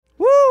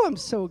I'm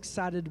so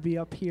excited to be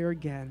up here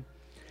again.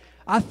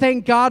 I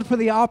thank God for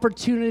the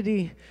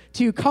opportunity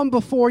to come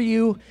before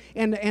you,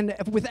 and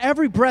with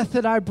every breath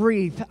that I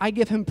breathe, I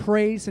give him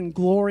praise and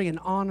glory and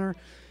honor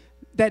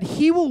that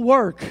he will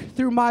work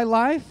through my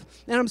life.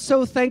 And I'm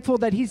so thankful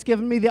that he's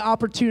given me the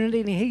opportunity,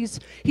 and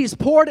he's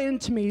poured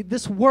into me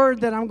this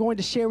word that I'm going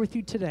to share with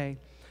you today,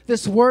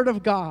 this word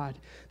of God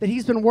that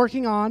he's been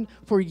working on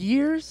for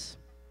years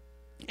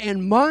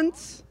and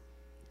months.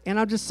 And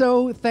I'm just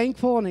so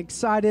thankful and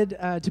excited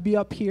to be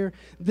up here.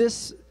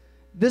 This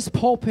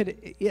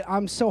pulpit,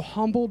 I'm so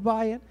humbled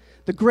by it.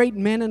 The great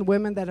men and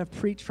women that have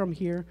preached from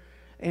here.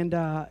 And,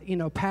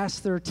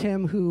 Pastor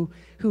Tim,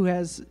 who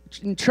has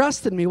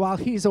entrusted me while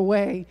he's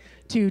away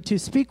to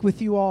speak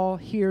with you all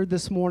here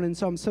this morning.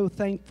 So I'm so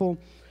thankful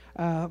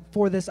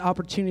for this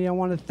opportunity. I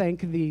want to thank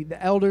the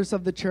elders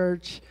of the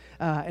church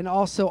and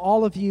also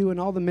all of you and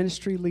all the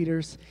ministry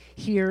leaders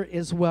here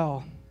as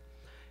well.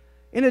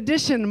 In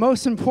addition,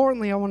 most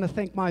importantly, I want to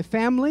thank my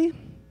family.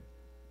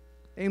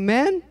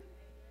 Amen.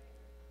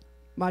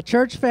 My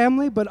church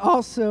family, but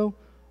also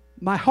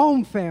my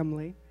home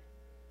family.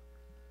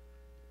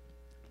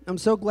 I'm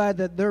so glad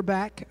that they're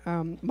back.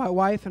 My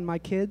wife and my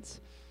kids,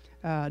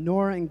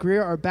 Nora and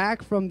Greer, are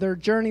back from their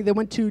journey. They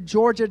went to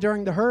Georgia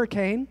during the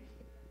hurricane,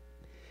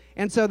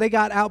 and so they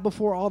got out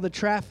before all the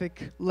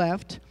traffic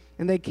left,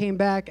 and they came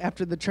back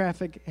after the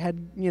traffic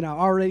had,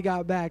 already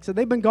got back. So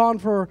they've been gone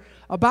for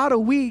about a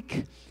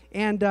week,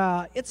 and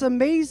it's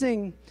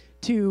amazing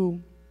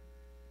to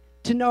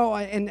know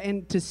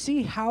and to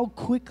see how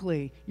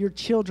quickly your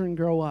children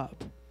grow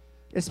up,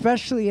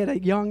 especially at a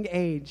young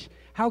age.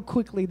 How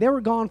quickly. They were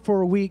gone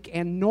for a week,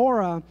 and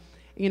Nora,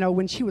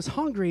 when she was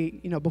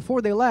hungry,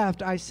 before they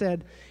left, I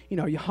said,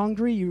 you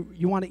hungry?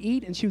 You want to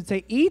eat? And she would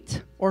say,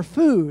 eat or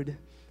food?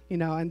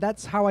 And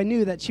that's how I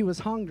knew that she was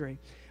hungry.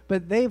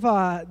 But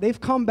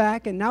they've come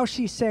back, and now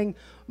she's saying,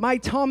 my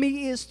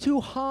tummy is too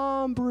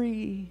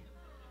hungry.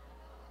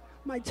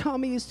 My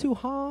tummy is too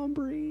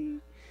hungry.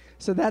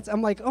 So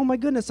I'm like, oh my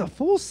goodness, a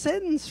full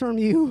sentence from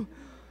you.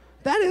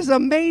 That is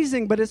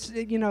amazing. But it's,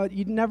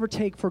 you'd never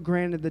take for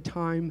granted the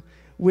time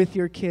with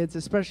your kids,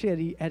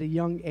 especially at a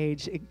young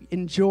age.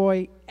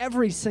 Enjoy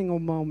every single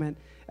moment.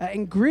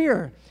 And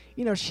Greer,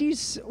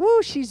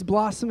 she's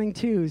blossoming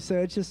too. So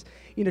it's just,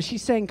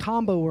 she's saying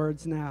combo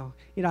words now.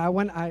 I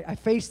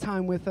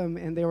FaceTime with them,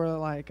 and they were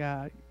like,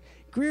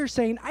 Greer's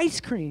saying ice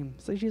cream.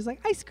 So she's like,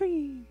 ice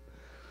cream.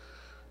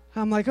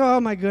 I'm like, oh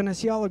my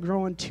goodness, y'all are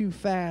growing too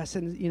fast.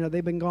 And,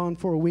 they've been gone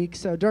for a week.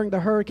 So during the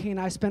hurricane,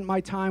 I spent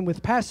my time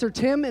with Pastor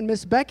Tim and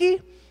Miss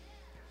Becky.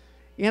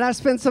 And I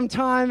spent some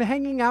time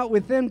hanging out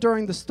with them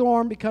during the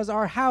storm because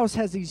our house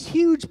has these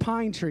huge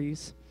pine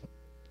trees.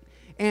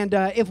 And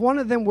if one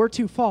of them were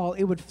to fall,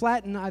 it would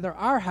flatten either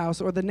our house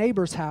or the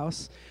neighbor's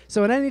house.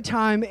 So at any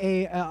time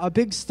a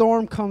big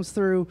storm comes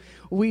through,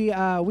 we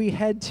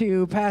head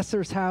to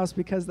Pastor's house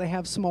because they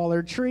have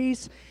smaller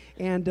trees.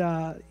 And,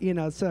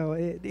 so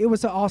it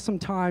was an awesome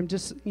time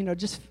just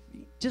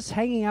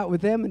hanging out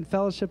with them and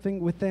fellowshipping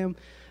with them.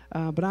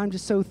 But I'm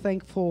just so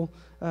thankful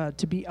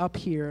to be up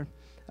here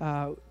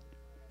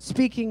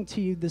speaking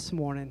to you this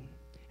morning.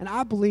 And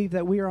I believe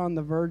that we are on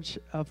the verge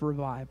of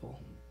revival.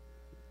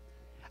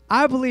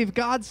 I believe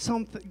God,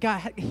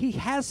 he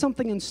has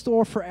something in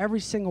store for every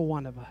single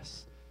one of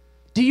us.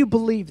 Do you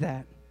believe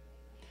that?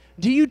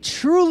 Do you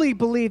truly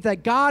believe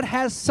that God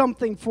has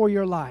something for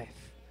your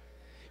life?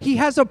 He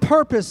has a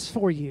purpose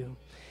for you.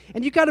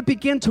 And you got to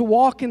begin to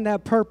walk in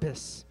that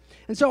purpose.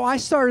 And so I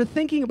started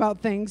thinking about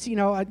things.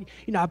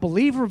 I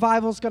believe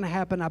revival is going to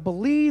happen. I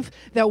believe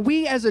that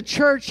we as a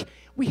church,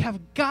 we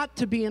have got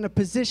to be in a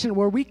position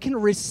where we can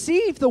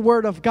receive the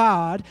word of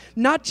God,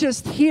 not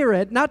just hear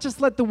it, not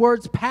just let the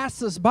words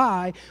pass us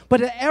by,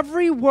 but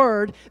every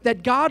word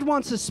that God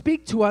wants to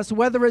speak to us,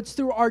 whether it's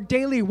through our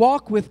daily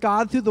walk with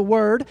God, through the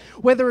word,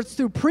 whether it's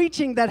through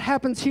preaching that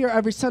happens here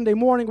every Sunday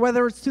morning,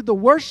 whether it's through the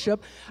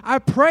worship, I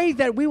pray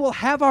that we will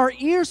have our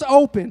ears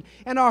open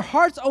and our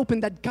hearts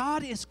open that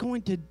God is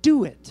going to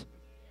do it.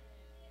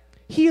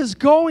 He is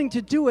going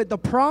to do it. The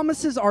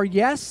promises are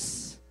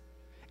yes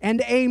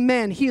and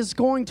amen. He is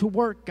going to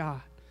work,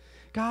 God.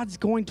 God's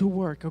going to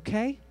work,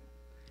 okay?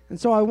 And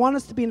so I want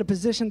us to be in a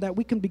position that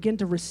we can begin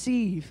to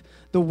receive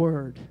the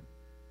word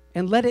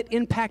and let it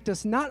impact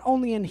us not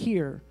only in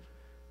here,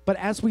 but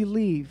as we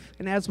leave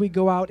and as we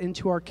go out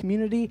into our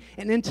community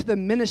and into the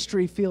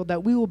ministry field,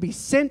 that we will be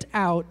sent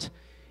out,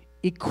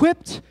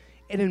 equipped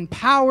and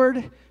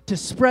empowered to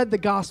spread the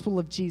gospel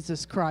of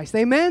Jesus Christ.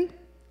 Amen?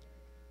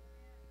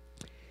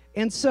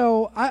 And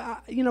so,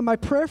 my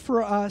prayer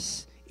for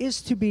us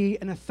is to be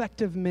an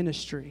effective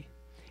ministry.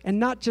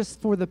 And not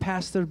just for the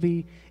pastor to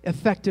be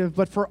effective,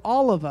 but for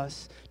all of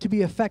us to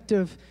be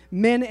effective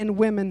men and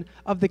women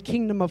of the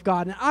kingdom of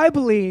God. And I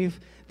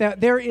believe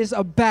that there is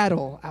a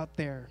battle out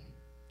there.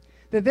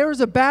 That there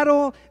is a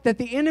battle that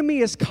the enemy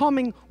is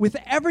coming with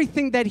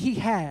everything that he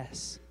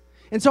has.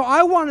 And so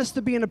I want us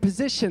to be in a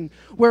position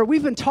where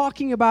we've been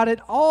talking about it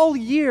all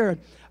year,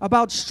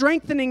 about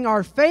strengthening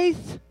our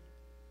faith,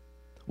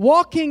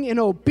 walking in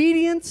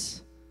obedience,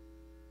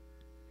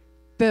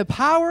 the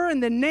power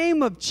and the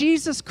name of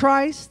Jesus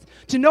Christ,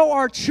 to know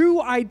our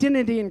true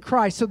identity in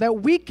Christ so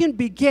that we can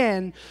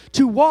begin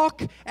to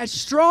walk as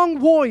strong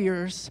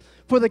warriors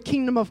for the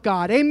kingdom of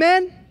God.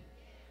 Amen?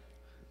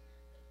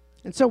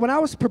 And so when I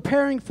was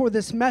preparing for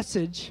this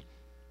message,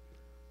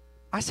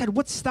 I said,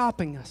 what's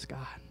stopping us,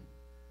 God?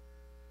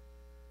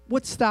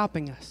 What's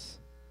stopping us?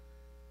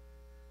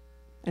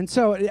 And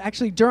so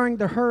actually during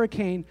the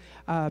hurricane,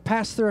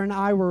 Pastor and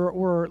I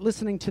were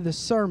listening to this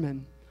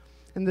sermon.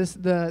 And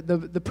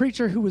the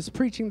preacher who was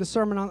preaching the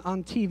sermon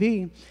on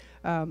TV,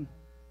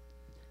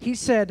 he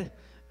said,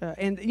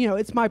 and you know,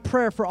 it's my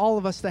prayer for all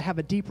of us to have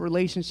a deep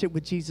relationship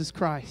with Jesus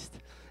Christ.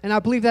 And I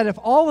believe that if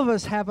all of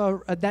us have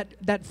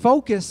that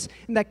focus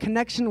and that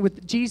connection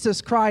with Jesus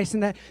Christ,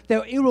 and that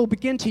it will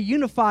begin to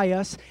unify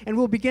us, and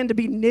we'll begin to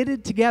be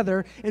knitted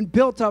together and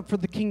built up for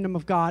the kingdom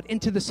of God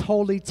into this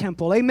holy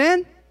temple.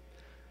 Amen?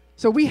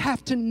 So we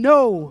have to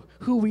know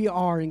who we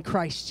are in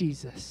Christ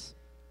Jesus.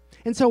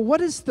 And so what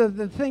is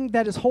the thing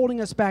that is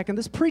holding us back? And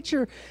this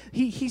preacher,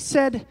 he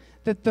said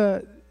that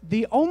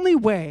the only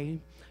way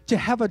to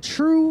have a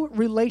true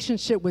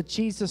relationship with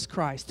Jesus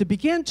Christ, to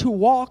begin to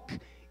walk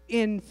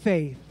in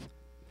faith,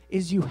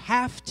 is you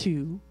have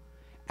to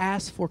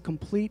ask for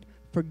complete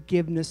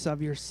forgiveness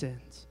of your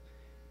sins.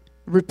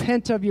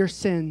 Repent of your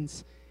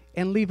sins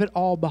and leave it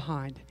all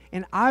behind.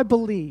 And I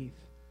believe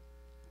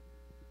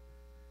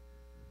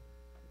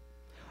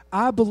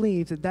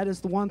that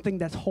is the one thing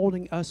that's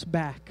holding us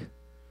back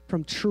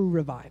from true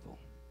revival.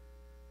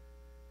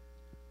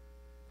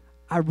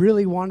 I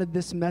really wanted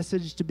this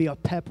message to be a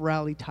pep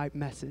rally type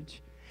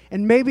message.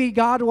 And maybe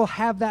God will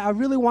have that. I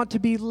really want to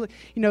be,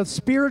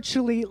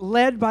 spiritually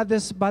led by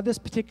this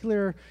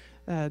particular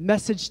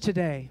message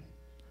today.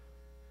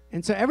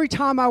 And so every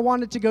time I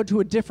wanted to go to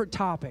a different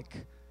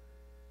topic,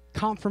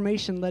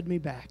 confirmation led me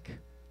back.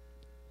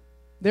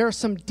 There are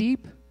some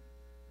deep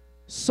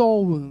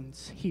soul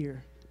wounds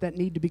here that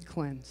need to be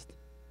cleansed.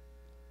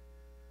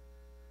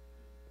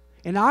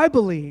 And I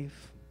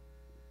believe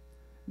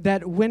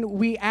that when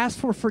we ask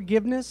for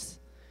forgiveness,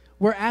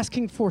 we're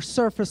asking for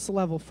surface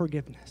level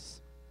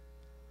forgiveness.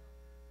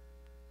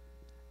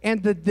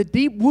 And the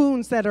deep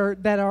wounds that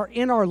are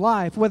in our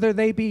life, whether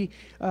they be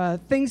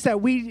things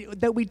that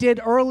we did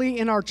early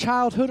in our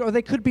childhood, or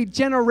they could be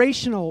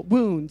generational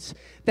wounds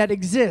that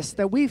exist,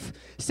 that we've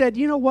said,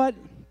 you know what?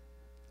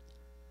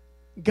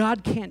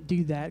 God can't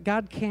do that.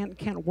 God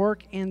can't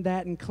work in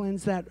that and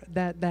cleanse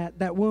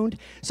that wound.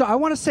 So I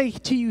want to say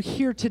to you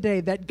here today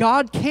that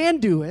God can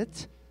do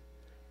it.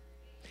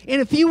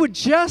 And if you would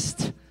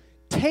just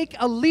take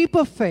a leap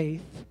of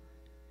faith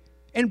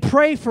and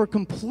pray for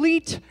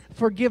complete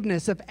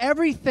forgiveness of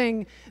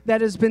everything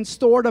that has been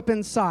stored up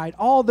inside,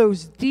 all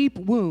those deep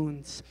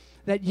wounds,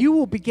 that you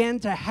will begin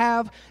to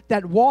have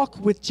that walk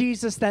with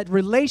Jesus, that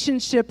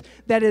relationship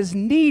that is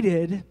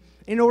needed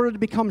in order to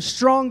become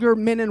stronger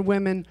men and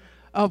women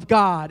of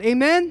God.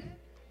 Amen?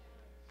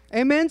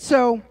 Amen?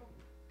 So,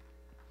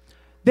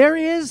 there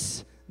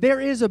is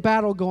a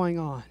battle going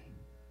on.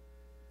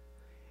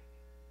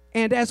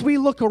 And as we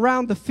look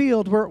around the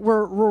field,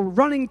 we're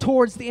running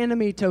towards the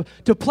enemy to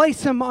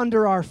place him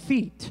under our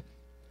feet.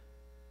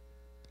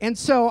 And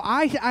so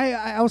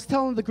I was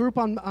telling the group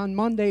on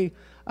Monday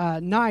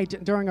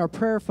night during our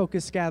prayer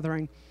focus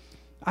gathering,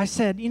 I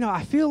said,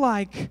 I feel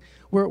like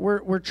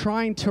we're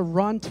trying to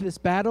run to this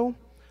battle,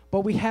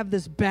 but we have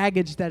this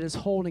baggage that is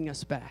holding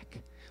us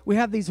back. We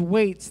have these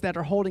weights that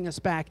are holding us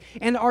back.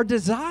 And our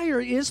desire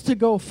is to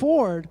go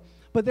forward,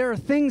 but there are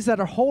things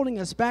that are holding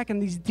us back,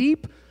 and these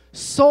deep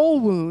soul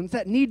wounds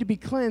that need to be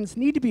cleansed,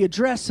 need to be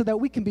addressed so that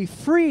we can be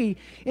free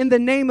in the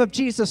name of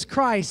Jesus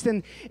Christ.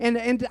 And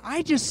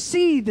I just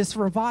see this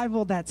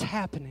revival that's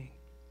happening.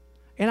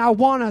 And I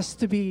want us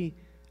to be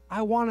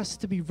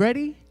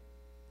ready,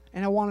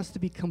 and I want us to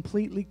be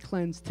completely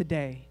cleansed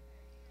today.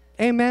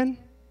 Amen.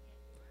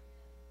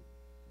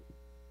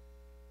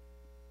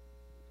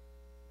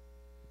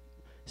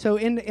 So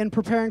in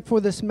preparing for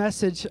this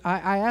message,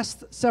 I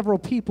asked several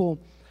people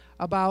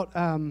about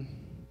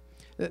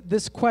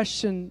this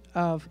question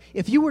of,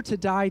 if you were to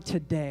die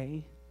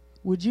today,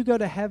 would you go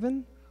to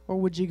heaven or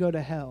would you go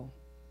to hell?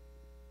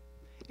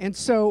 And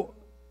so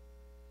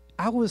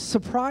I was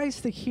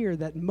surprised to hear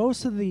that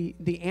most of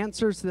the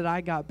answers that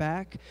I got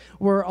back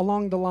were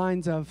along the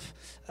lines of,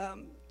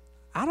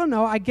 I don't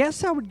know, I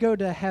guess I would go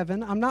to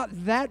heaven. I'm not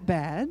that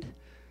bad.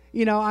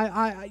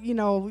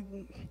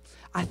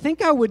 I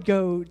think I would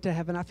go to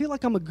heaven. I feel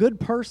like I'm a good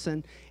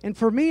person. And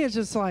for me, it's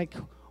just like,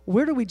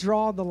 where do we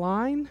draw the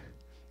line?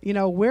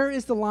 Where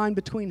is the line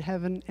between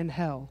heaven and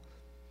hell?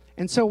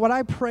 And so what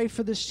I pray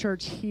for this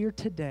church here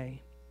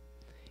today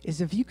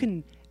is if you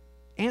can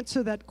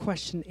answer that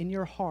question in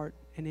your heart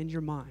and in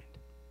your mind.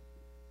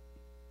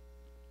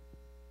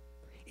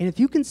 And if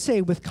you can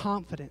say with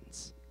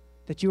confidence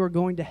that you are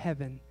going to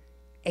heaven,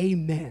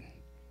 amen.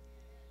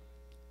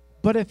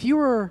 But if you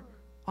are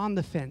on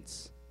the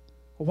fence,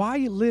 why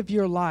live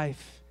your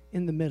life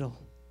in the middle?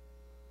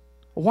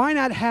 Why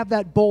not have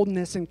that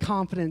boldness and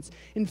confidence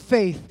and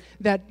faith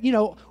that,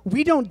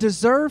 we don't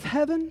deserve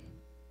heaven,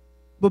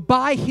 but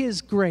by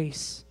His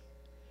grace,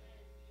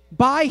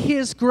 By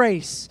His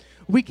grace,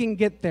 we can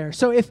get there.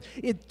 So if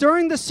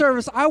during the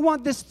service, I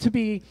want this to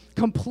be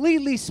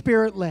completely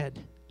Spirit-led.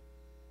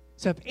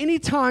 So if any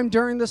time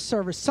during the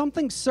service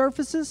something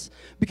surfaces,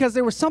 because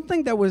there was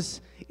something that was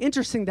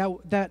interesting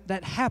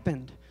that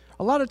happened.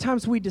 A lot of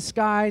times we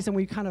disguise and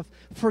we kind of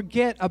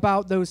forget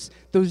about those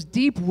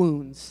deep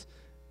wounds.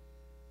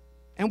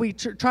 And we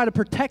try to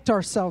protect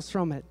ourselves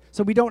from it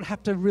so we don't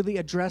have to really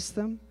address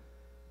them.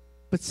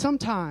 But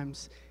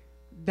sometimes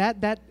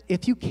that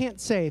if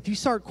you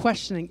start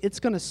questioning, it's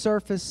going to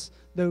surface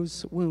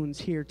those wounds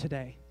here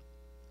today.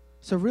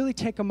 So really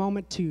take a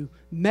moment to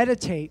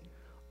meditate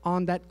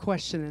on that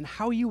question and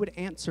how you would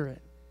answer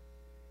it.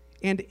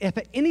 And if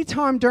at any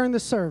time during the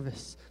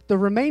service, the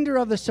remainder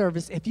of the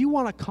service, if you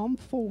want to come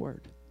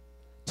forward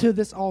to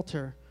this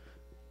altar,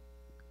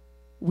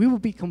 we will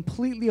be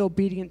completely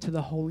obedient to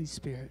the Holy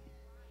Spirit.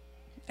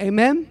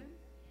 Amen?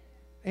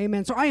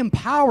 Amen. So I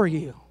empower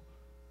you.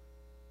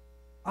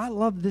 I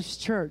love this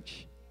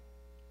church.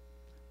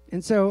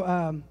 And so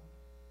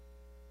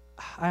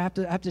I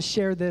have to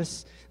share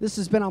this. This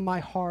has been on my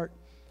heart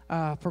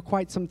for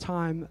quite some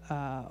time.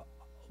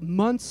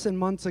 Months and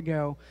months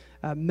ago,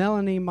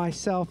 Melanie,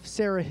 myself,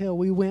 Sarah Hill,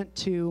 we went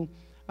to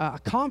a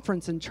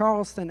conference in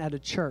Charleston at a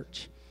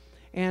church.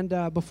 And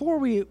before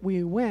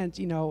we went,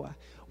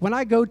 when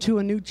I go to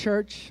a new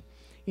church,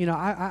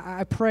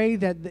 I pray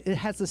that it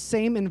has the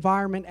same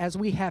environment as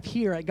we have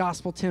here at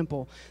Gospel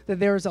Temple, that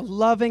there is a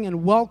loving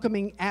and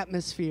welcoming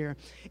atmosphere.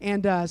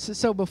 And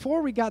so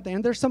before we got there,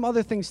 and there's some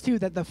other things too,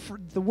 that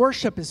the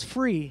worship is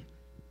free,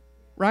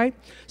 right?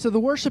 So the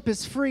worship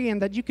is free,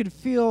 and that you could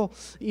feel,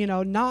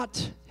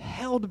 not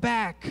held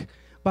back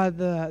by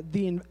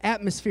the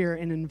atmosphere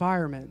and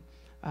environment.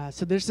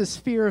 So there's this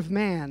fear of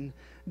man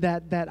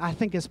that I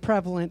think is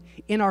prevalent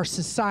in our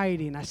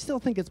society, and I still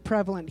think it's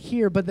prevalent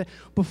here. But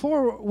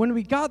when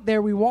we got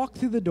there, we walked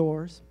through the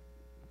doors,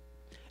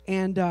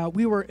 and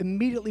we were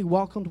immediately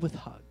welcomed with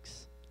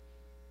hugs.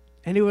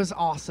 And it was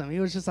awesome. It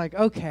was just like,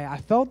 okay, I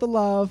felt the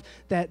love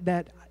that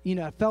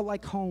it felt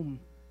like home.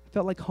 It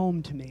felt like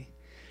home to me.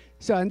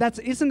 So, and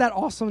isn't that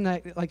awesome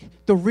that like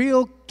the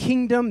real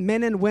kingdom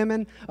men and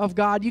women of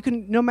God, you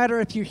can, no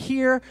matter if you're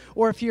here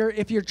or if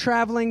you're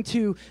traveling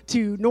to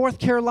North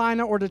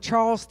Carolina or to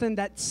Charleston,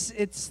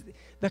 it's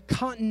the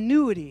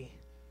continuity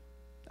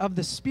of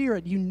the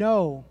Spirit. You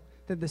know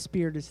that the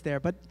Spirit is there.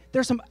 But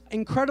there's some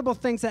incredible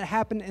things that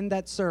happened in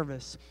that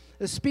service.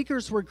 The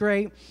speakers were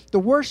great, the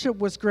worship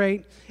was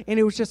great, and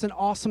it was just an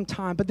awesome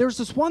time. But there's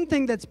this one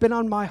thing that's been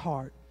on my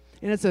heart,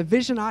 and it's a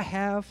vision I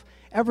have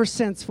ever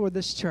since for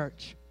this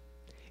church.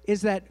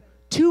 Is that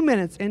 2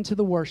 minutes into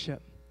the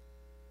worship,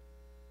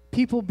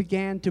 people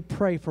began to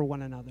pray for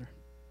one another.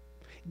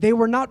 They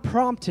were not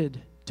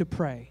prompted to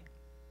pray.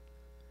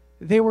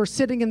 They were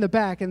sitting in the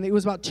back, and it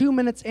was about 2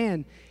 minutes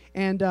in,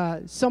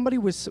 and somebody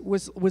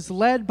was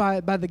led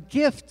by the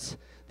gift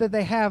that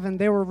they have, and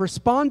they were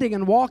responding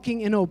and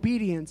walking in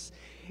obedience.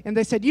 And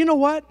they said, you know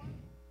what?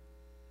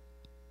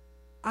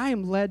 I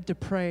am led to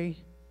pray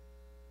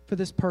for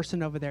this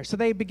person over there. So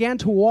they began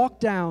to walk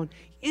down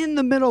in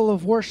the middle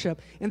of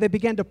worship, and they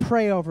began to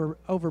pray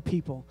over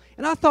people.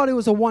 And I thought it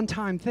was a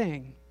one-time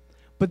thing.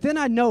 But then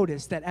I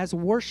noticed that as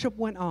worship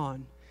went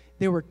on,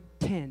 there were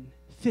 10,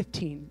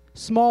 15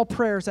 small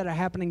prayers that are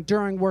happening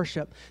during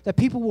worship, that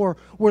people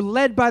were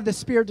led by the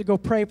Spirit to go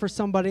pray for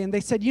somebody, and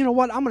they said, you know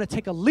what, I'm going to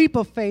take a leap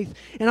of faith,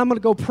 and I'm going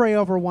to go pray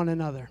over one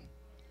another.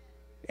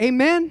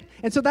 Amen?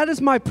 And so that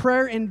is my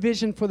prayer and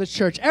vision for the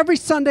church. Every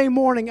Sunday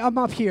morning, I'm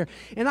up here,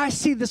 and I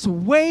see this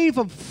wave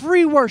of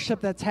free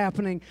worship that's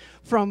happening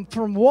from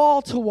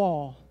wall to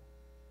wall.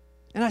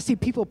 And I see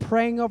people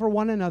praying over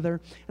one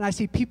another, and I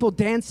see people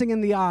dancing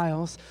in the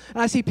aisles,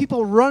 and I see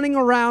people running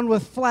around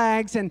with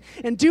flags and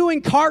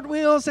doing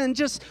cartwheels and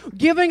just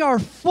giving our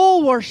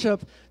full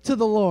worship to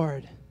the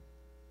Lord.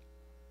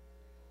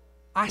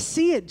 I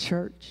see it,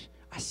 church.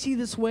 I see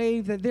this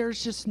wave that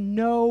there's just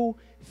no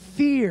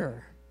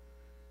fear.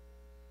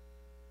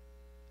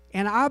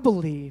 And I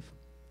believe,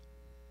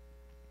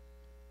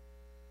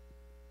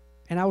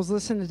 and I was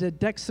listening to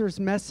Dexter's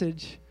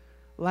message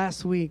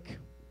last week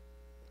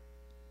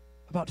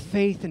about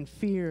faith and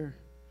fear.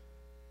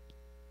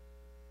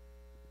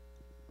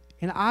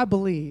 And I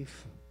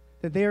believe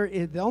that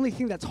the only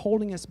thing that's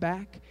holding us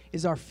back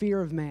is our fear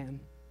of man.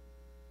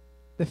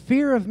 The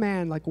fear of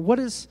man, like, what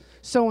is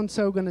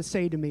so-and-so going to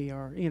say to me,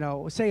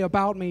 or, say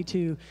about me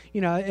to,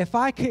 if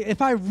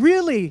I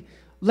really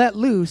let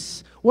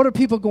loose, what are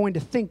people going to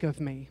think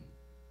of me?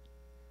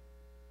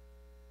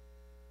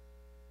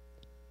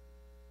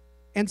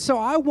 And so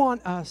I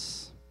want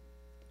us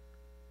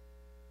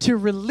to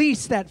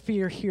release that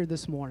fear here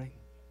this morning.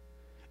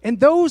 And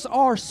those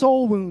are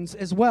soul wounds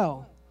as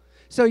well.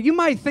 So you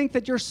might think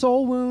that your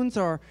soul wounds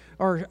are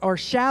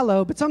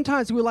shallow, but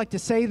sometimes we like to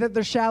say that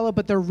they're shallow,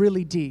 but they're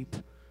really deep.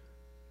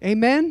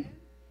 Amen?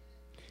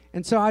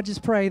 And so I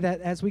just pray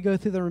that as we go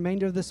through the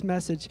remainder of this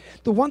message,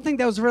 the one thing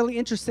that was really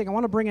interesting, I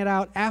want to bring it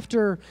out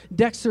after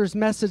Dexter's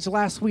message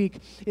last week,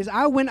 is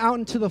I went out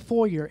into the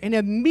foyer, and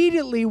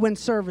immediately when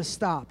service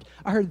stopped,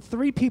 I heard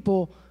 3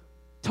 people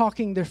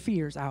talking their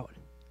fears out.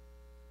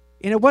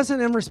 And it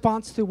wasn't in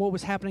response to what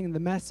was happening in the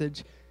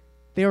message.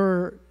 They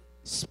were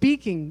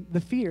speaking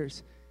the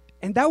fears.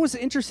 And that was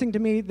interesting to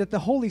me, that the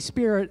Holy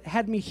Spirit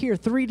had me hear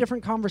 3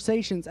 different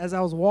conversations as I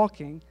was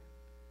walking,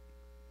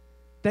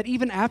 that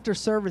even after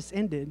service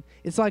ended,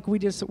 it's like we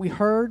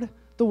heard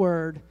the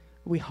word,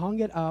 we hung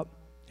it up,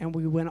 and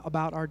we went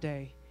about our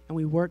day. And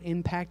we weren't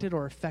impacted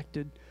or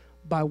affected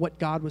by what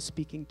God was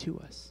speaking to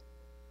us.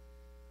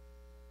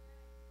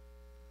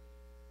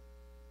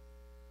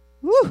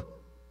 Woo!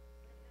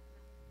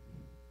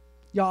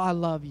 Y'all, I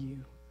love you.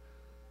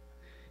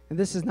 And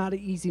this is not an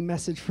easy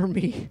message for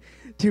me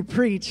to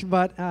preach,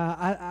 but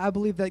I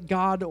believe that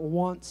God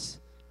wants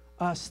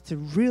us to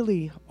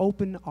really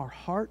open our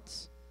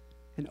hearts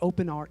and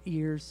open our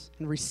ears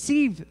and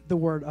receive the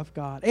word of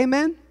God.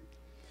 Amen?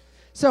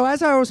 So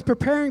as I was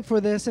preparing for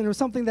this, and it was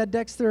something that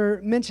Dexter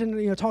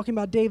mentioned, talking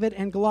about David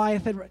and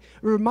Goliath, it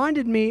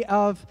reminded me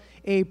of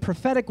a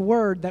prophetic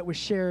word that was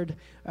shared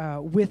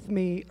with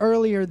me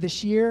earlier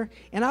this year.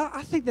 And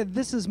I think that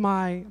this is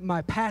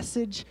my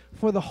passage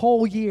for the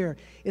whole year.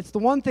 It's the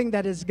one thing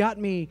that has got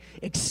me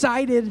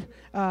excited,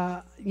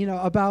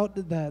 about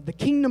the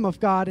kingdom of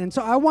God. And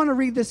so I want to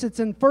read this. It's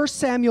in 1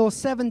 Samuel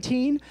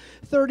 17,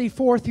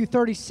 34 through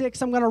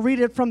 36. I'm going to read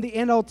it from the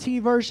NLT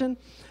version.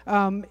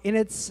 And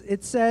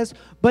it says,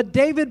 "But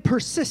David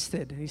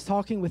persisted," and he's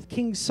talking with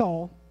King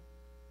Saul.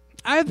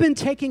 "I've been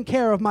taking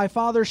care of my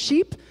father's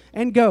sheep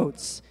and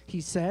goats,"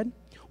 he said.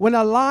 "When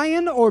a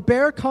lion or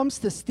bear comes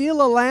to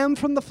steal a lamb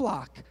from the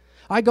flock,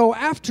 I go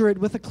after it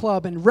with a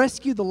club and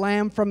rescue the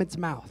lamb from its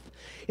mouth.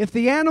 If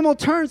the animal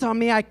turns on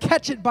me, I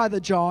catch it by the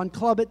jaw and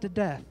club it to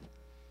death.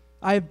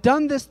 I have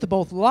done this to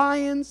both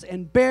lions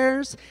and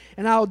bears,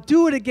 and I'll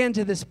do it again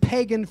to this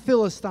pagan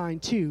Philistine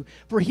too,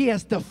 for he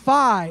has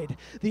defied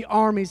the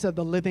armies of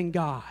the living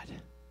God."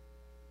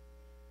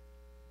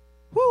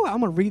 Whew, I'm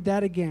going to read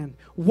that again.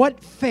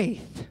 What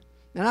faith.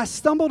 And I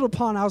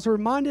was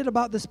reminded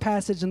about this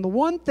passage, and the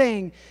one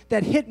thing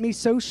that hit me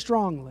so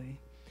strongly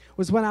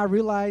was when I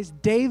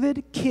realized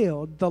David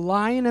killed the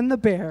lion and the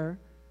bear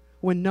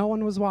when no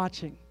one was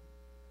watching.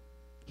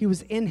 He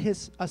was in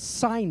his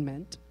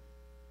assignment.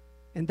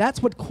 And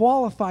that's what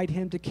qualified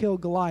him to kill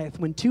Goliath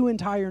when 2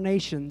 entire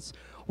nations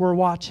were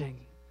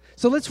watching.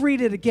 So let's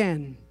read it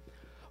again.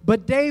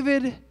 "But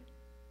David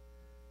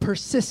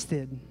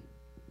persisted.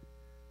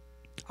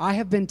 I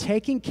have been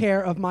taking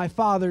care of my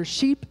father's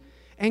sheep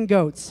and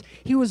goats."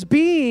 He was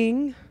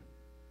being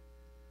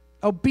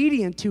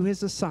obedient to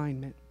his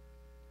assignment.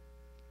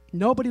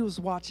 Nobody was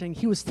watching.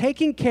 He was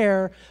taking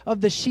care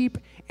of the sheep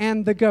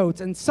and the goats.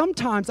 And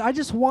sometimes I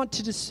just want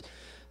to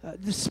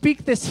to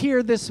speak this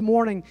here this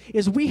morning,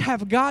 is we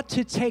have got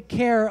to take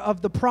care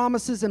of the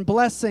promises and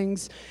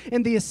blessings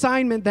and the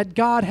assignment that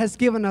God has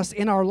given us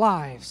in our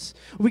lives.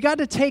 We got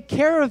to take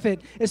care of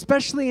it,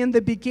 especially in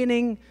the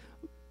beginning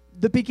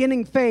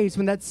phase,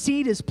 when that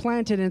seed is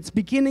planted and it's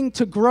beginning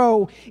to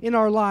grow in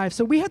our lives.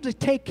 So we have to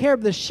take care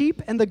of the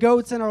sheep and the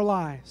goats in our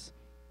lives.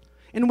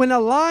 And when a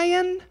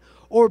lion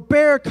or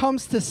bear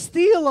comes to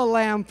steal a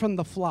lamb from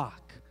the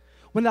flock,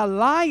 when a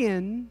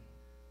lion,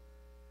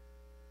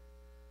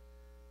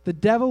 the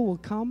devil will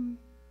come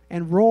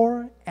and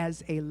roar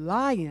as a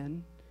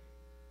lion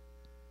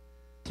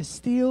to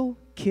steal,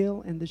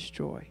 kill, and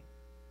destroy.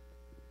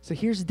 So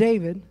here's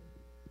David.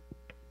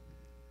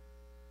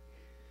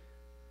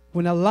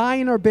 When a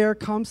lion or bear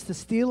comes to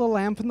steal a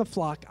lamb from the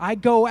flock, I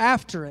go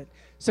after it.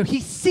 So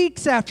he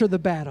seeks after the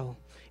battle,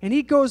 and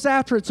he goes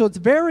after it. So it's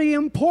very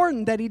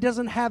important that he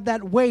doesn't have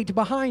that weight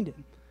behind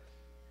him.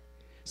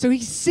 So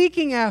he's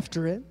seeking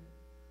after it.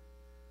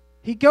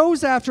 He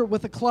goes after it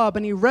with a club,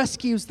 and he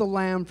rescues the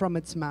lamb from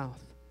its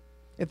mouth.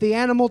 If the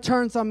animal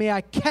turns on me,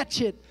 I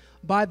catch it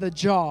by the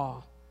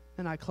jaw,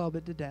 and I club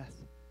it to death.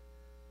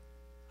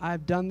 I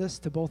have done this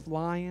to both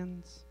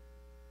lions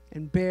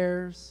and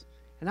bears,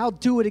 and I'll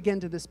do it again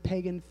to this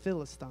pagan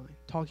Philistine,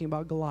 talking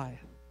about Goliath,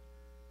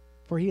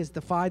 for he has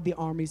defied the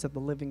armies of the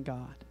living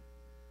God.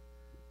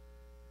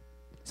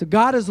 So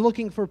God is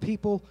looking for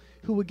people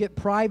who would get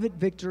private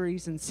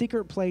victories in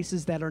secret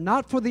places that are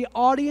not for the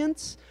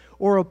audience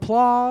or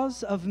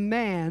applause of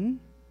man,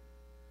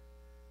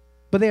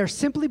 but they are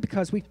simply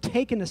because we've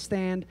taken a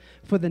stand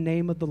for the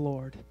name of the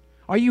Lord.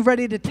 Are you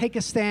ready to take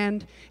a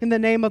stand in the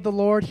name of the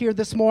Lord here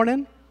this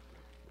morning?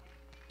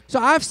 So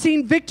I've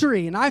seen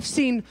victory, and I've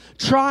seen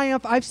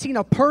triumph. I've seen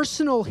a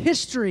personal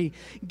history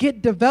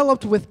get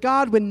developed with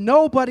God when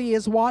nobody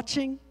is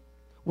watching,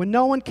 when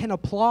no one can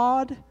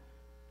applaud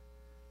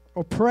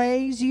or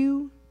praise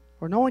you,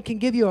 or no one can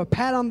give you a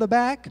pat on the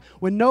back.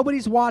 When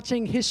nobody's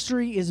watching,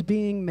 history is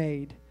being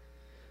made.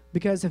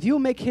 Because if you'll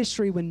make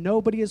history when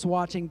nobody is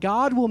watching,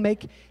 God will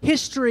make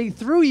history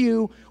through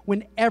you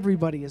when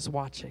everybody is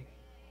watching.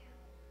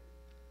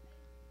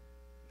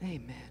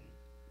 Amen.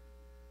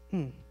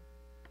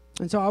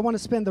 And so I want to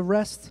spend the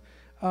rest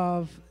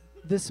of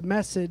this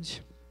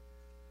message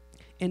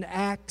in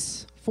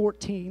Acts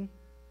 14.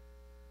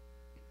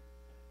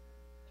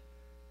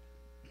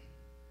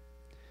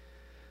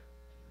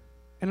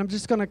 And I'm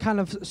just going to kind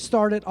of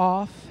start it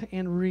off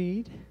and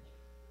read.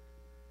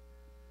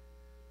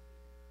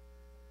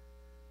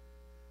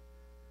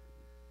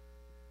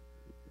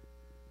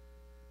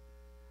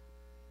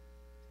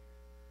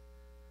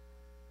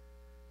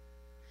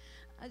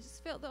 I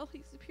just felt the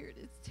Holy Spirit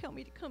tell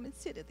me to come and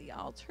sit at the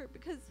altar,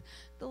 because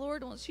the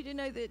Lord wants you to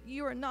know that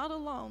you are not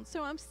alone.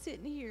 So I'm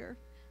sitting here.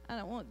 I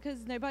don't want,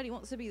 because nobody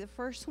wants to be the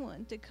first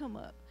one to come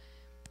up.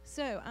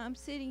 So I'm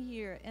sitting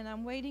here and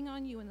I'm waiting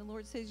on you, and the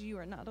Lord says you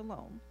are not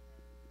alone.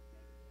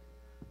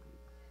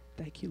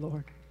 Thank you,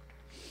 Lord.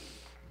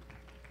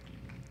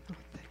 Oh,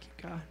 thank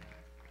you, God.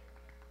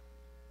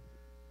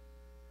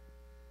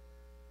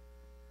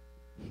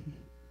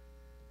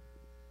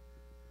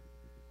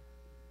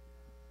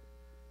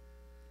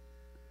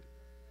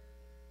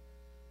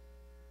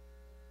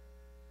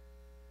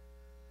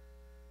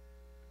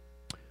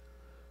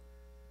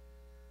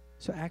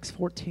 So Acts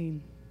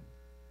 14.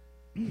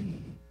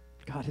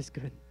 God is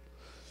good.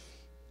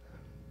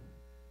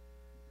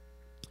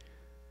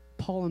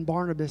 Paul and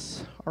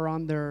Barnabas are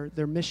on their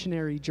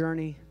missionary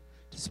journey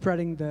to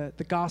spreading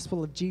the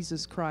gospel of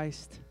Jesus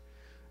Christ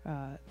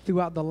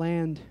throughout the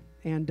land.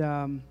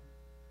 And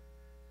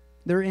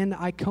they're in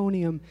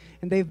Iconium,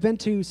 and they've been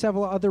to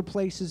several other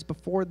places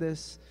before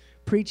this,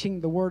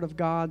 preaching the word of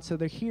God. So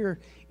they're here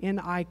in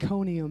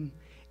Iconium,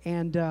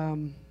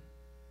 and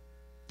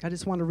I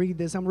just want to read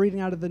this. I'm reading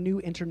out of the New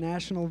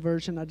International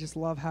Version. I just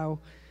love how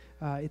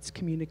it's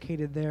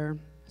communicated there.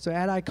 So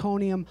at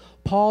Iconium,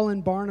 Paul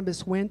and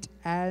Barnabas went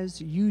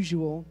as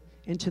usual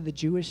into the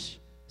Jewish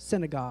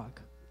synagogue.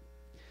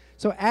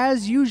 So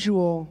as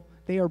usual,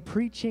 they are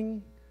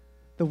preaching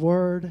the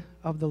word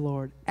of the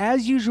Lord.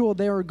 As usual,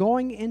 they are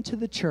going into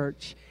the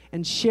church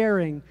and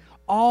sharing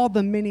all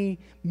the many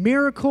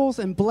miracles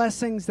and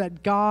blessings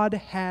that God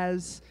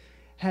has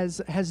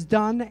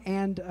done,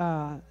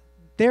 and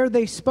there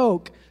they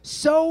spoke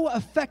so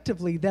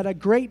effectively that a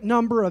great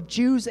number of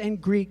Jews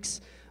and Greeks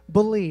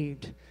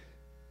believed.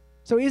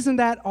 So isn't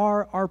that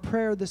our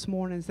prayer this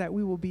morning, is that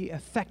we will be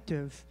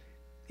effective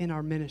in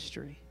our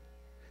ministry?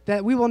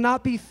 That we will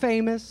not be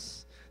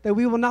famous, that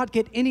we will not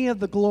get any of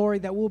the glory,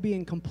 that we'll be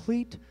in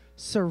complete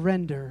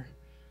surrender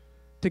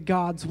to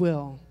God's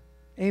will.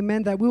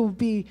 Amen. That we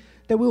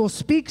will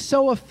speak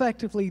so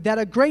effectively that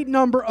a great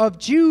number of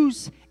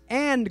Jews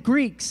and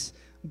Greeks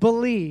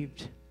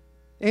believed.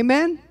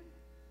 Amen.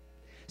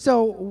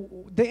 So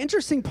the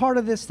interesting part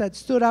of this that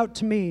stood out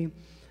to me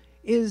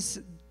is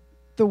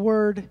the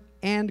word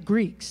 "and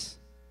Greeks."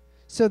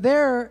 So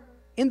there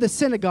in the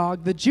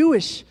synagogue, the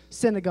Jewish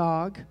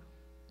synagogue,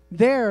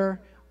 there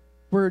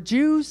were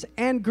Jews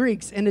and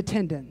Greeks in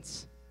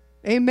attendance.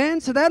 Amen?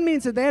 So that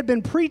means that they had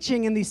been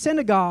preaching in these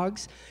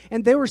synagogues,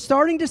 and they were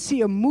starting to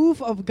see a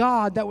move of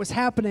God that was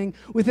happening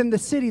within the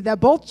city, that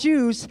both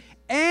Jews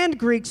and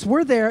Greeks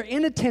were there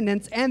in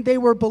attendance, and they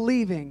were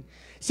believing.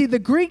 See, the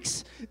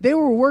Greeks, they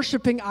were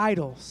worshiping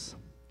idols.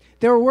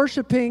 They were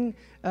worshiping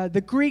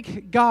the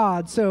Greek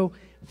god. So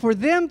for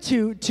them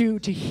to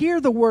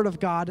hear the word of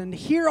God and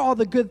hear all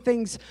the good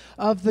things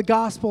of the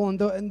gospel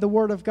and the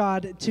word of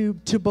God,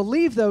 to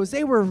believe those,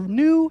 they were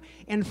new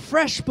and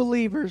fresh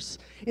believers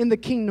in the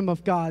kingdom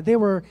of God. They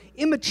were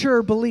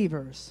immature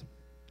believers.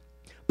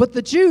 But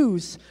the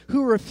Jews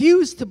who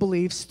refused to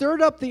believe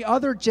stirred up the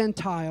other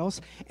Gentiles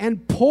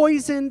and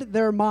poisoned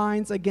their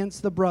minds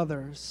against the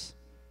brothers.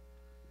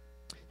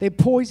 They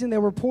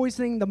were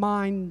poisoning the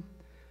mind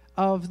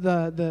of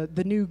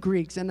the new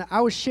Greeks. And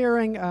I was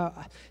sharing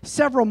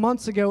several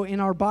months ago in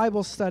our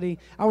Bible study,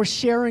 I was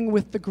sharing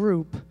with the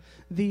group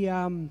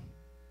the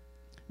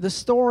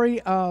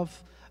story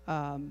of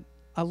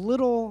a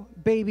little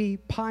baby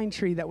pine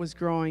tree that was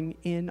growing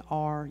in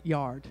our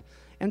yard.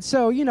 And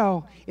so,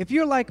 if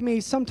you're like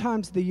me,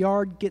 sometimes the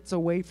yard gets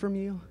away from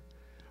you.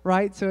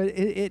 Right? So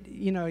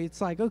it's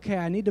like, okay,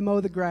 I need to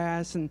mow the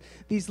grass, and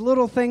these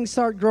little things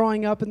start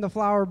growing up in the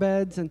flower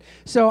beds. And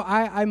so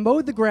I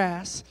mowed the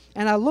grass,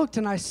 and I looked,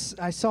 and I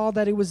saw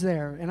that it was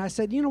there. And I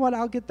said, you know what,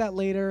 I'll get that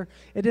later.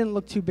 It didn't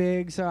look too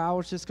big, so I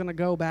was just going to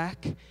go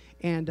back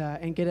and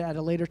get it at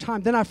a later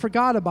time. Then I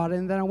forgot about it,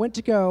 and then I went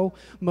to go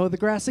mow the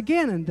grass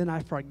again, and then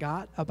I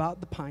forgot about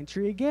the pine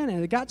tree again.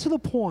 And it got to the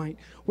point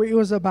where it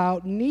was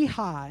about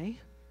knee-high.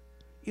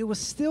 It was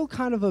still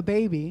kind of a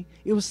baby.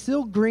 It was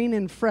still green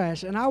and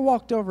fresh. And I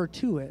walked over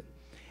to it.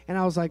 And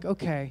I was like,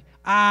 okay,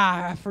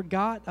 I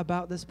forgot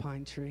about this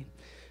pine tree.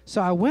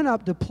 So I went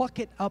up to pluck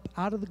it up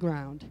out of the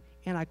ground,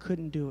 and I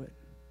couldn't do it.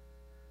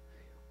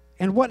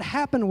 And what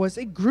happened was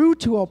it grew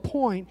to a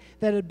point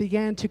that it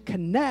began to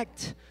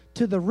connect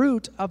to the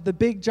root of the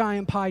big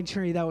giant pine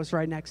tree that was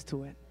right next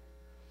to it.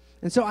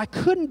 And so I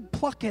couldn't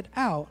pluck it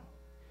out.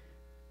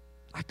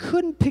 I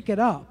couldn't pick it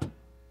up.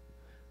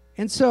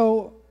 And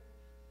so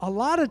a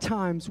lot of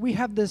times we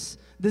have this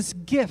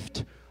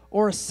gift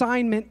or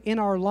assignment in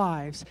our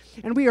lives,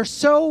 and we are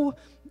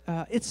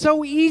it's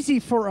so easy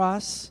for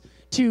us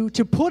to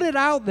put it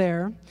out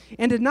there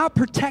and to not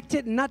protect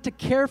it and not to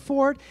care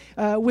for it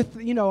with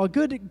a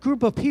good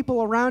group of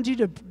people around you,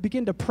 to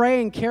begin to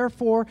pray and care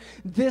for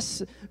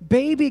this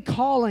baby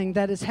calling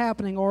that is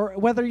happening. Or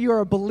whether you're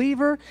a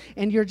believer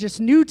and you're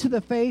just new to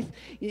the faith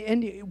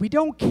and we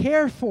don't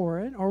care for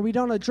it or we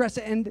don't address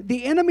it, and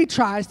the enemy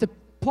tries to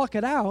pluck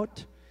it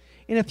out.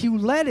 And if you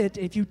let it,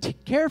 if you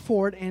care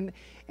for it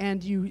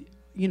and you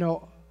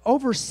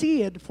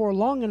oversee it for a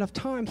long enough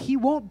time, he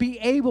won't be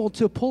able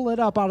to pull it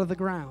up out of the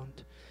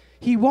ground.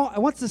 He won't.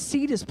 Once the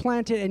seed is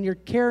planted and you're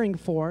caring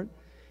for it,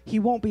 he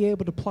won't be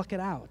able to pluck it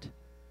out.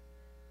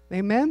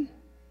 Amen?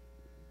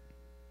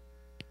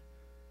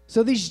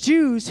 So these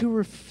Jews who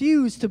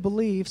refused to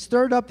believe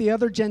stirred up the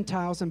other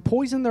Gentiles and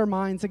poisoned their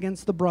minds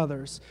against the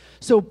brothers.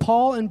 So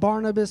Paul and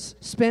Barnabas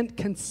spent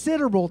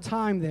considerable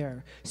time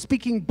there,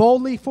 speaking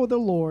boldly for the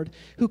Lord,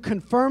 who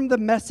confirmed the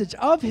message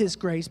of his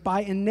grace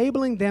by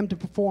enabling them to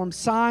perform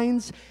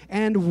signs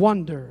and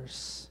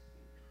wonders.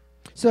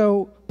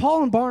 So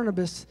Paul and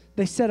Barnabas,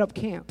 they set up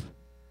camp.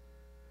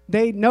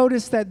 They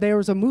noticed that there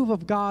was a move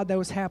of God that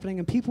was happening,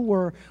 and people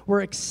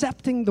were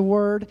accepting the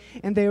word,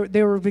 and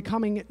they were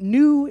becoming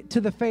new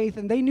to the faith,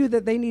 and they knew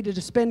that they needed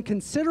to spend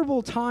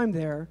considerable time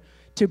there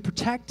to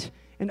protect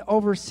and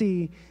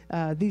oversee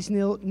these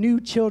new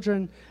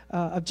children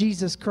of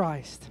Jesus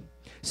Christ.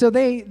 So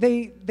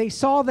they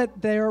saw that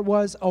there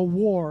was a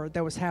war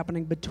that was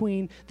happening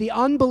between the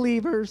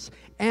unbelievers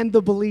and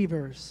the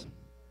believers.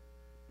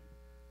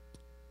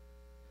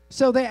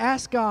 So they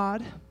asked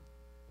God,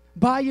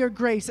 by your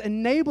grace,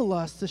 enable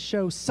us to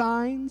show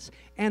signs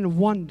and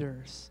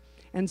wonders.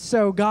 And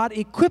so God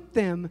equipped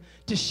them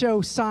to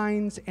show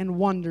signs and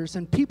wonders.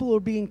 And people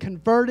were being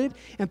converted,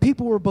 and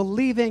people were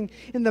believing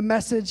in the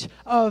message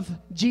of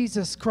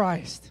Jesus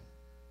Christ.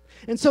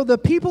 And so the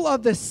people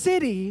of the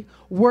city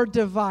were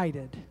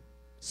divided.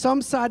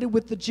 Some sided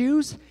with the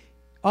Jews,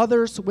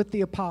 others with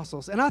the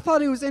apostles. And I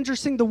thought it was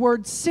interesting, the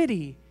word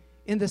city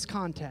in this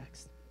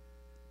context.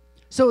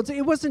 So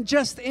it wasn't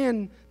just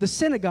in the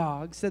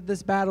synagogues that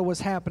this battle was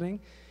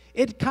happening.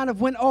 It kind of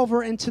went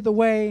over into the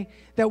way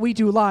that we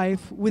do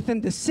life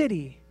within the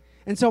city.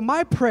 And so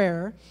my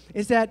prayer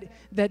is that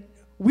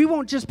we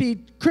won't just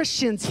be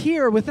Christians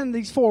here within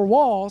these four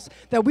walls,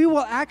 that we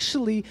will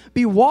actually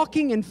be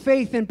walking in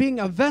faith and being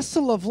a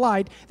vessel of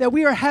light, that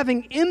we are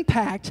having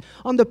impact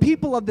on the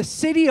people of the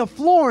city of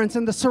Florence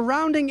and the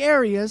surrounding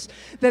areas,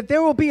 that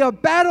there will be a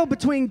battle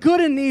between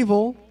good and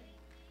evil,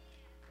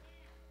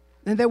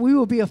 and that we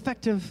will be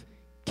effective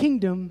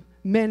kingdom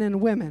men and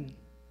women.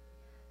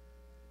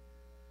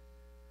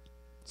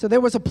 So there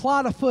was a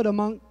plot afoot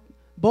among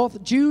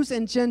both Jews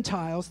and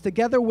Gentiles,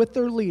 together with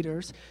their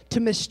leaders,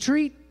 to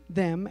mistreat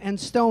them and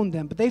stone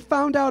them. But they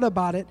found out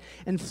about it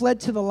and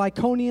fled to the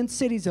Lycaonian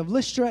cities of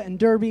Lystra and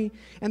Derbe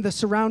and the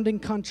surrounding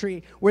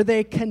country, where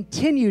they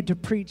continued to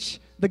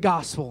preach the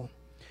gospel.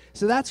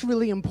 So that's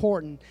really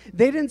important.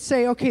 They didn't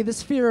say, okay,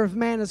 this fear of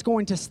man is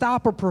going to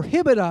stop or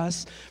prohibit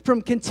us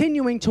from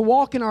continuing to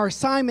walk in our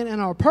assignment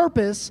and our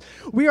purpose.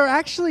 We are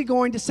actually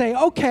going to say,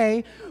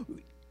 okay,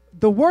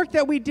 the work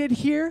that we did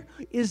here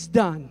is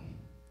done.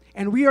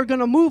 And we are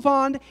going to move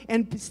on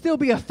and still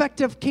be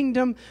effective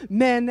kingdom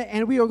men,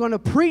 and we are going to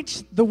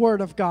preach the word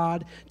of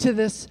God to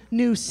this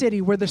new city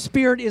where the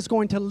Spirit is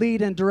going to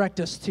lead and direct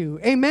us to.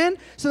 Amen?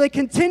 So they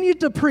continued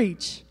to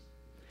preach.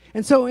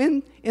 And so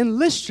in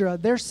Lystra,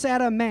 there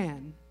sat a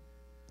man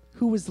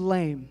who was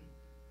lame.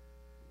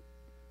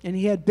 And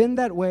he had been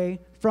that way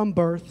from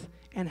birth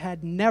and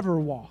had never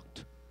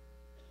walked.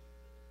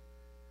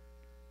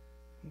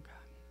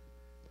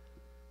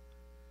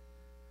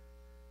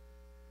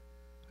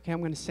 Okay, I'm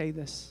going to say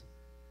this.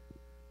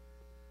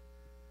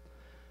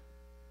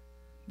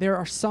 There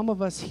are some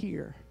of us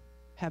here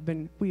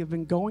we have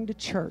been going to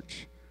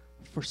church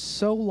for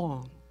so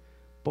long,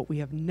 but we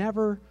have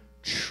never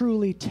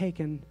truly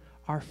taken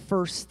our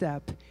first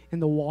step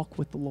in the walk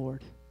with the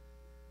Lord.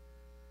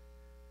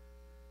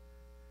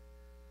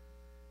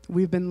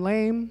 We've been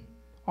lame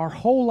our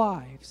whole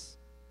lives,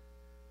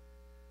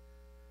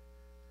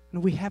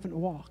 and we haven't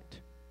walked.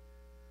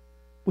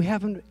 We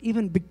haven't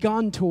even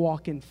begun to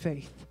walk in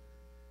faith.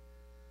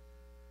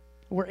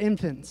 We're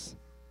infants.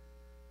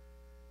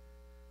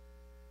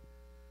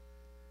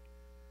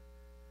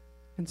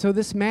 And so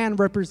this man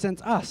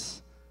represents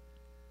us.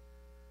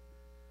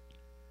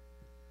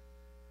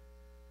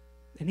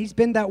 And he's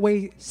been that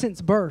way since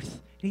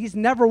birth. He's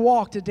never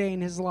walked a day in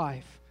his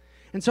life.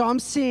 And so I'm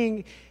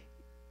seeing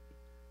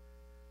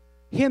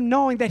him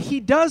knowing that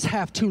he does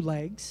have two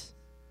legs,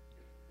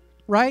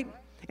 right?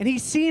 And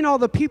he's seeing all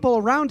the people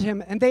around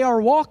him, and they are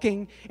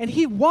walking, and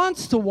he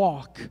wants to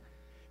walk.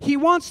 He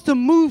wants to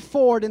move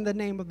forward in the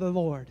name of the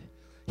Lord.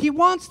 He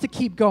wants to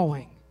keep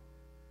going.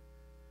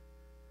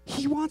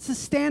 He wants to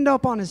stand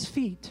up on his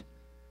feet.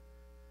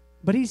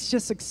 But he's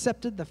just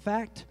accepted the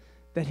fact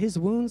that his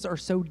wounds are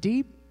so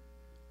deep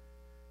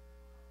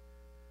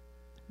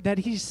that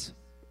he's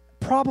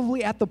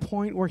probably at the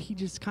point where he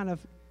just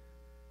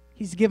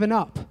he's given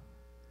up.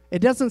 It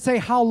doesn't say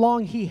how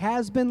long he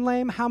has been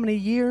lame, how many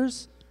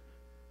years,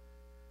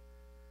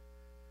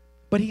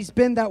 but he's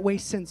been that way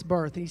since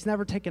birth. He's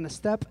never taken a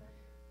step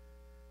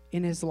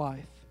in his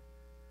life.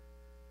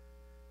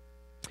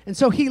 And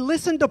so he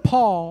listened to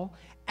Paul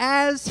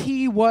as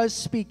he was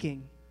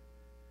speaking.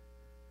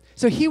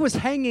 So he was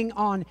hanging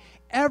on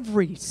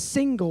every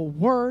single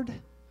word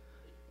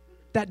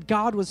that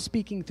God was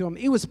speaking to him.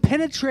 It was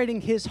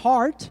penetrating his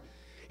heart,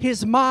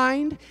 his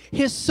mind,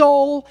 his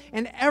soul,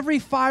 and every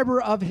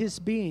fiber of his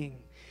being.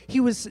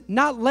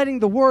 not letting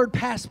the word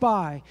pass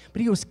by,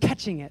 but he was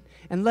catching it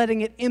and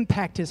letting it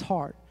impact his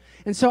heart.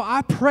 And so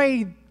I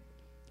pray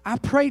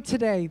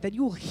today that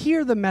you will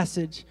hear the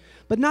message,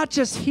 but not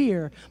just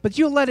hear, but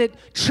you'll let it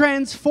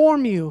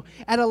transform you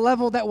at a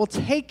level that will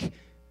take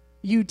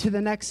you to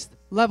the next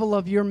level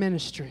of your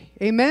ministry.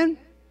 Amen?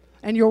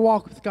 And your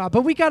walk with God.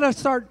 But we got to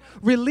start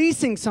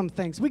releasing some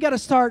things. We got to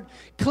start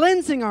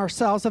cleansing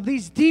ourselves of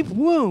these deep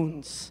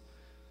wounds,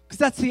 because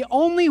that's the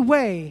only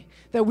way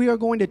that we are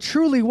going to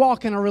truly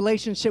walk in a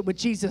relationship with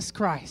Jesus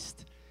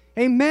Christ.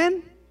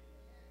 Amen?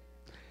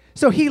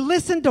 So he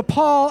listened to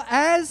Paul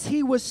as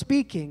he was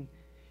speaking,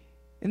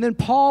 and then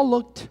Paul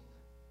looked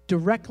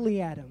directly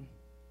at him.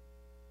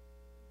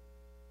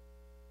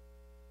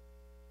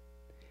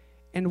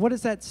 And what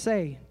does that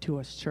say to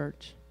us,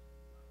 church?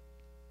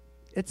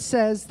 It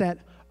says that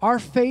our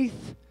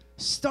faith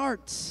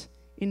starts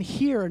in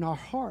here in our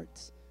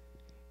hearts.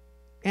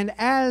 And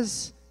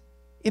as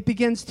it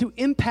begins to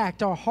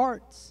impact our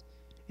hearts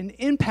and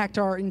impact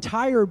our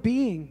entire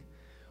being,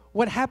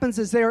 what happens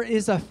is there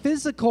is a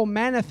physical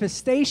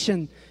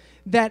manifestation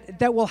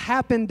that will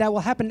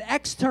happen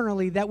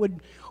externally,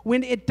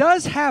 when it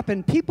does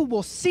happen, people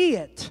will see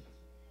it.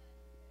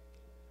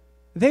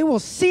 They will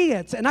see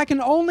it. And I can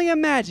only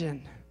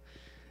imagine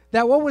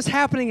that what was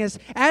happening is,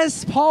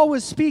 as Paul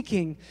was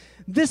speaking,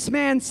 this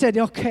man said,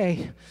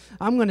 okay,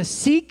 I'm going to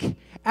seek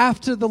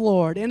after the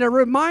Lord. And it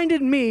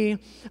reminded me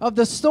of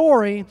the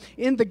story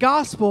in the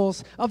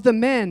Gospels of the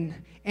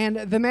men and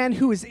the man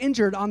who was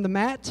injured on the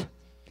mat.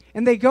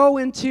 And they go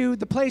into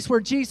the place where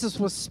Jesus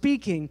was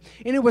speaking.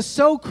 And it was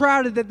so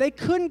crowded that they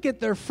couldn't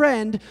get their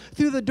friend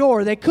through the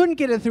door. They couldn't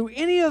get it through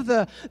any of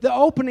the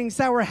openings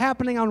that were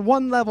happening on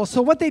one level.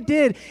 So what they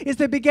did is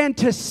they began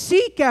to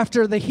seek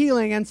after the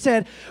healing and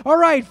said, all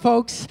right,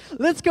 folks,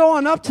 let's go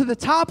on up to the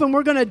top and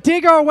we're going to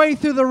dig our way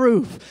through the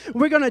roof.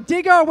 We're going to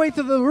dig our way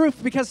through the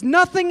roof because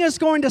nothing is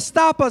going to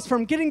stop us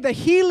from getting the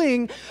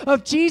healing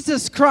of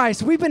Jesus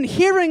Christ. We've been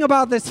hearing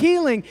about this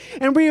healing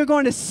and we are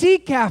going to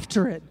seek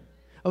after it.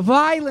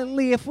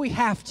 Violently if we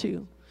have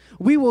to.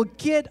 We will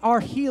get our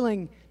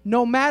healing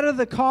no matter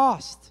the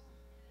cost.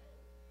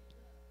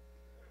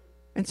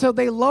 And so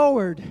they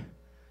lowered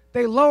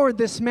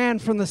this man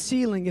from the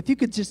ceiling. If you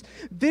could just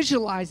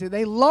visualize it,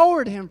 they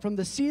lowered him from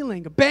the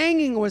ceiling.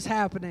 Banging was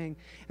happening,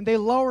 and they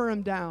lower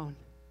him down.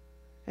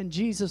 And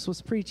Jesus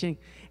was preaching,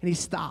 and he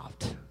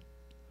stopped.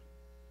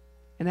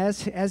 And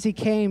as he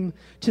came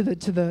to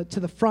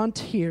the front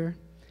here,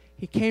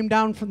 he came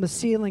down from the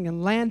ceiling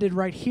and landed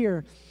right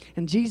here.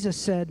 And Jesus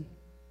said,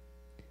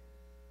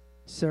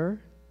 sir,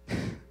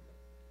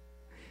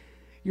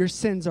 your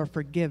sins are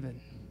forgiven.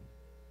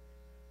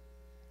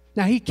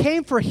 Now, he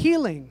came for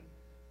healing,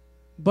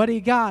 but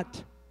he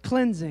got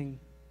cleansing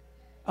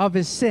of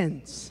his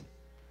sins,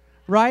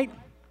 right?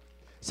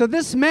 So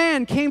this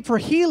man came for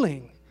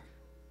healing.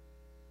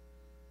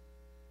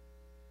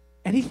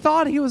 And he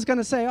thought he was going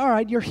to say, all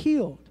right, you're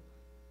healed.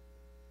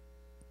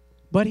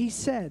 But he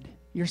said,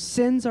 your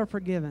sins are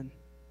forgiven.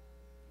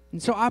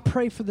 And so I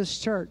pray for this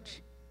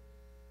church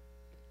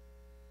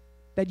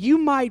that you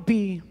might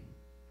be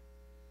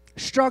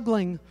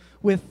struggling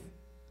with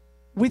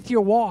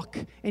your walk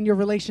and your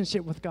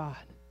relationship with God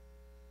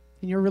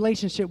and your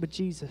relationship with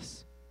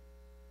Jesus.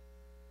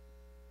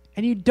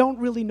 And you don't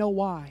really know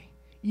why.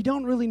 You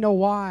don't really know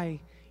why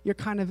you're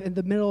kind of in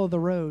the middle of the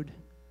road.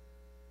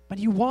 But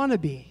you want to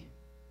be.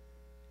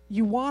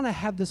 You want to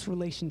have this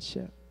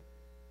relationship.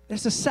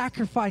 There's a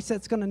sacrifice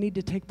that's going to need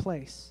to take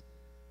place.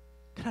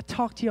 Can I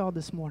talk to you all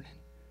this morning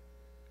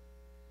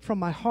from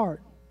my heart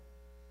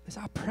as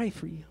I pray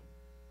for you?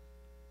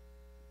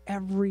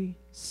 Every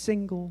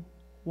single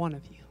one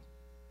of you.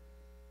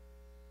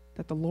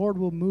 That the Lord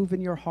will move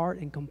in your heart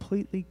and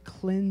completely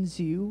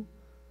cleanse you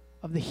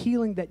of the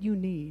healing that you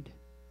need.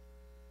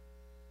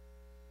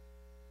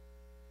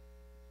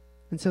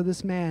 And so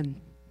this man,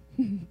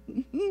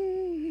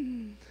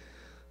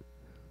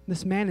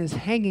 this man is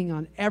hanging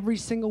on every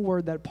single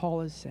word that Paul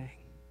is saying.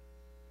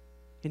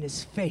 And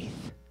his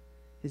faith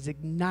is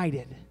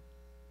ignited.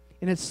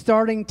 And it's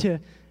starting to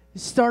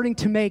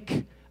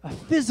make a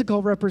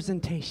physical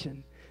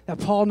representation that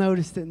Paul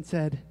noticed it and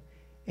said,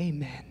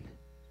 amen.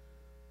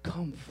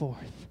 Come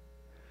forth.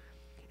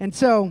 And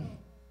so,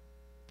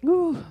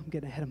 I'm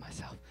getting ahead of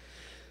myself.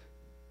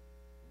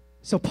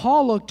 So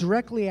Paul looked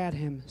directly at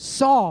him,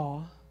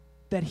 saw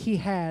that he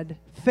had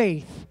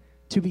faith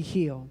to be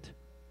healed.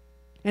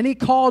 And he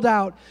called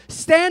out,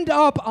 stand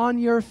up on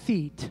your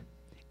feet.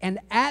 And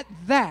at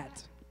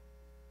that,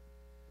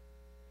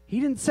 he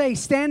didn't say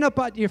stand up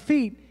at your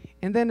feet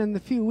and then in a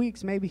few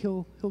weeks maybe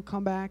he'll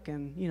come back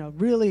and,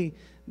 really,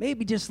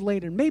 maybe just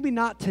later. Maybe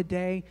not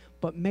today,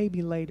 but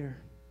maybe later.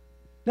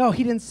 No,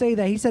 he didn't say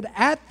that. He said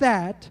at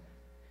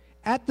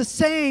the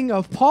saying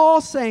of Paul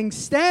saying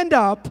stand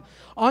up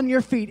on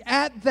your feet,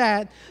 at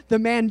that, the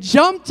man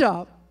jumped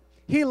up.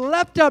 He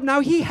leapt up. Now,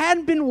 he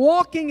hadn't been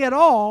walking at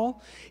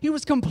all. He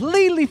was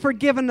completely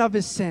forgiven of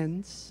his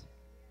sins.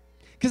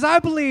 Because I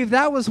believe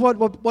that was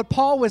what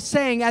Paul was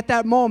saying at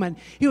that moment.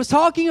 He was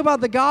talking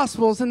about the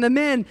Gospels and the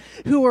men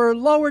who were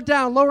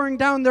lowering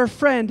down their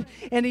friend,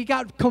 and he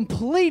got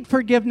complete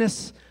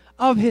forgiveness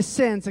of his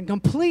sins and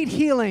complete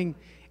healing,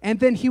 and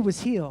then he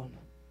was healed.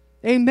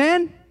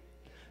 Amen?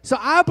 So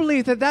I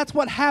believe that that's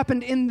what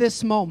happened in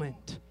this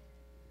moment.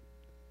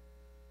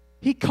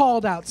 He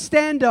called out,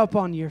 "Stand up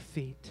on your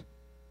feet."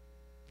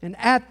 And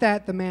at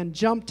that, the man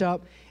jumped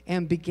up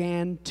and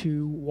began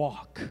to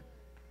walk.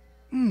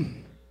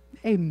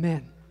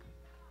 Amen.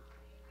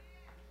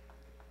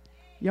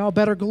 Y'all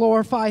better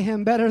glorify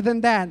him better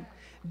than that.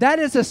 That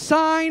is a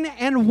sign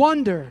and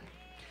wonder.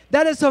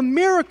 That is a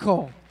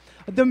miracle.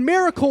 The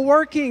miracle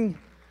working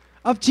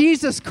of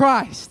Jesus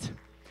Christ.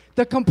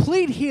 The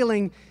complete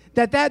healing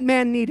that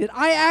man needed.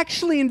 I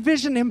actually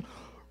envisioned him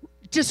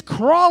just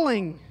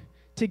crawling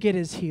to get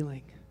his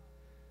healing.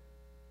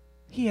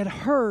 He had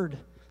heard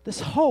this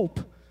hope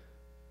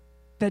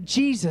that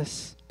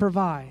Jesus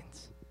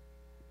provides.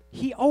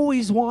 He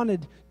always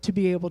wanted to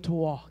be able to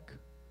walk.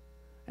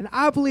 And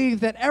I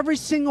believe that every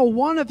single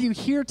one of you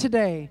here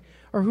today,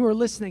 or who are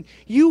listening,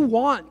 you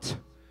want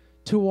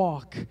to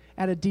walk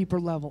at a deeper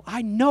level.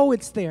 I know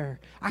it's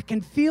there. I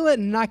can feel it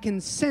and I can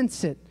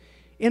sense it.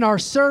 In our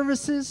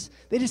services,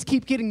 they just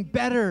keep getting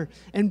better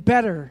and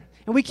better.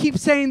 And we keep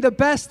saying the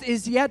best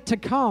is yet to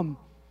come.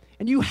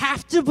 And you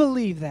have to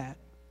believe that.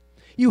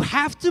 You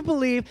have to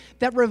believe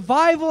that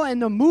revival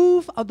and the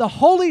move of the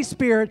Holy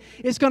Spirit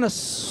is going to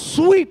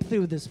sweep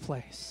through this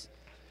place.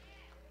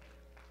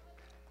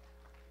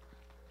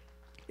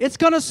 It's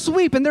going to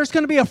sweep, and there's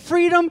going to be a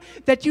freedom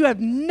that you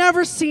have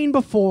never seen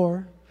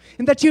before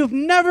and that you've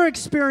never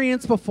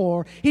experienced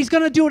before. He's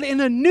going to do it in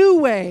a new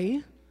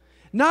way.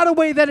 Not a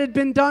way that had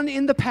been done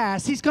in the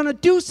past. He's going to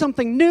do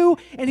something new,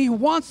 and he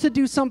wants to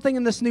do something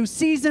in this new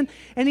season,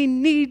 and he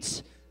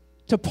needs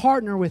to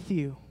partner with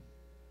you.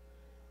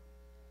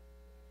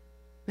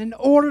 In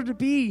order to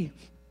be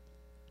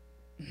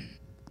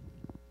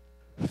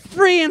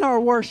free in our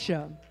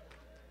worship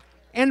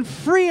and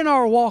free in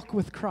our walk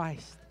with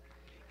Christ,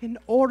 in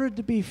order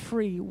to be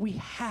free, we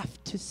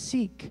have to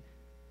seek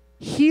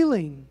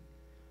healing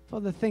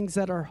for the things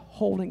that are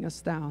holding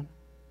us down.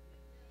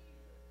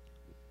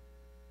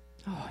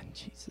 Oh, in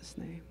Jesus'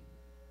 name.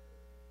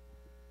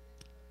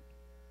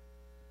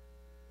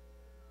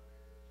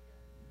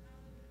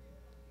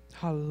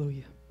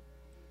 Hallelujah.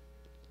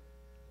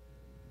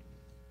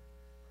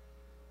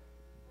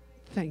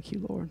 Thank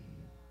you, Lord.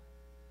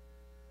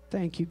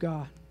 Thank you,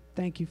 God.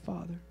 Thank you,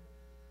 Father.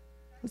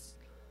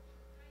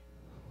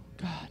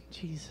 God,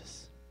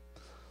 Jesus.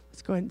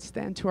 Let's go ahead and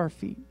stand to our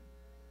feet.